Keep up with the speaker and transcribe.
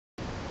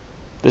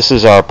This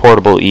is our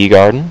portable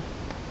e-garden.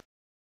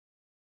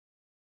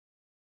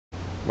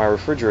 My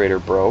refrigerator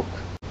broke.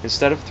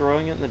 Instead of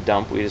throwing it in the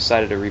dump, we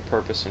decided to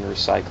repurpose and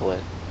recycle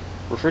it.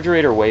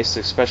 Refrigerator waste,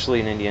 especially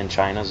in India and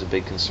China, is a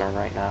big concern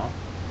right now.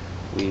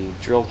 We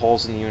drilled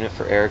holes in the unit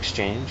for air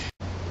exchange,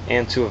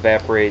 and to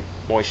evaporate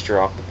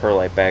moisture off the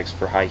perlite bags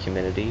for high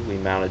humidity, we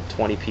mounted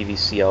 20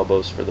 PVC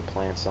elbows for the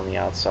plants on the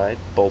outside,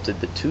 bolted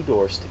the two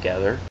doors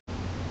together.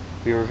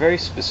 We were very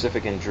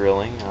specific in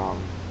drilling.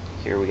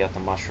 Here we got the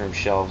mushroom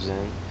shelves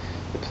in.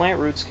 The plant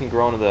roots can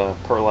grow into the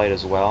perlite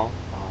as well,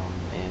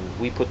 and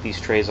we put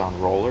these trays on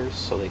rollers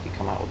so they could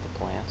come out with the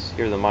plants.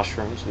 Here are the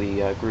mushrooms.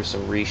 We grew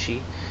some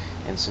reishi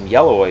and some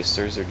yellow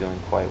oysters. They're doing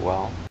quite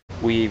well.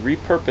 We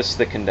repurposed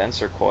the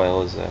condenser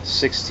coil as a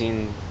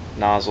 16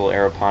 nozzle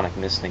aeroponic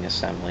misting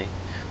assembly.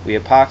 We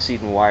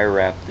epoxied and wire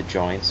wrapped the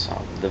joints.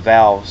 The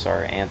valves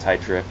are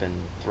anti-drip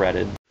and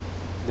threaded.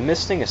 The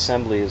misting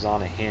assembly is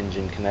on a hinge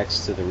and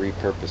connects to the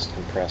repurposed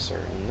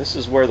compressor, and this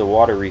is where the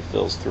water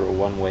refills through a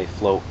one-way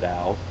float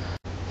valve.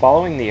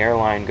 Following the air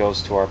line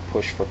goes to our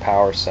push for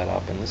power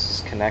setup, and this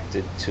is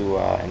connected to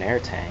an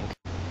air tank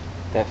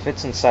that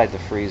fits inside the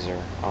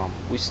freezer.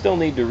 We still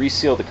need to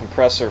reseal the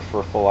compressor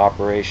for full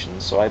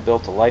operation, so I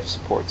built a life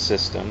support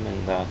system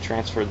and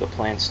transferred the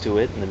plants to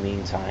it in the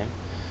meantime.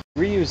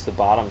 We reused the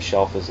bottom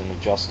shelf as an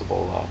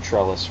adjustable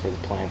trellis for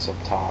the plants up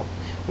top.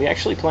 We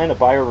actually plan to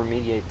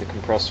bioremediate the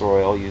compressor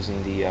oil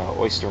using the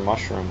oyster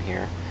mushroom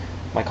here.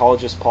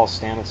 Mycologist Paul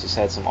Stamets has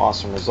had some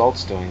awesome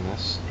results doing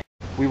this.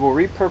 We will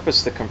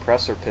repurpose the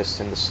compressor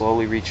piston to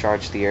slowly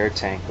recharge the air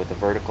tank with a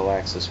vertical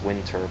axis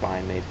wind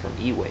turbine made from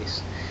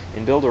eWaste,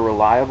 and build a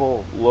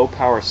reliable,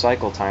 low-power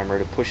cycle timer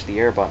to push the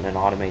air button and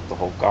automate the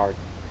whole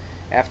garden.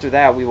 After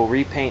that, we will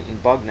repaint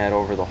and bug net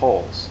over the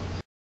holes.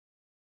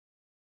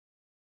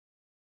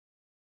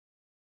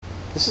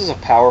 This is a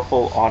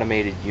powerful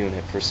automated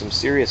unit for some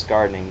serious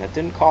gardening that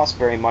didn't cost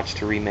very much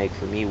to remake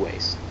from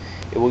eWaste.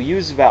 It will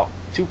use about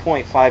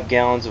 2.5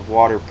 gallons of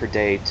water per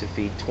day to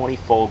feed 20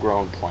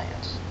 full-grown plants.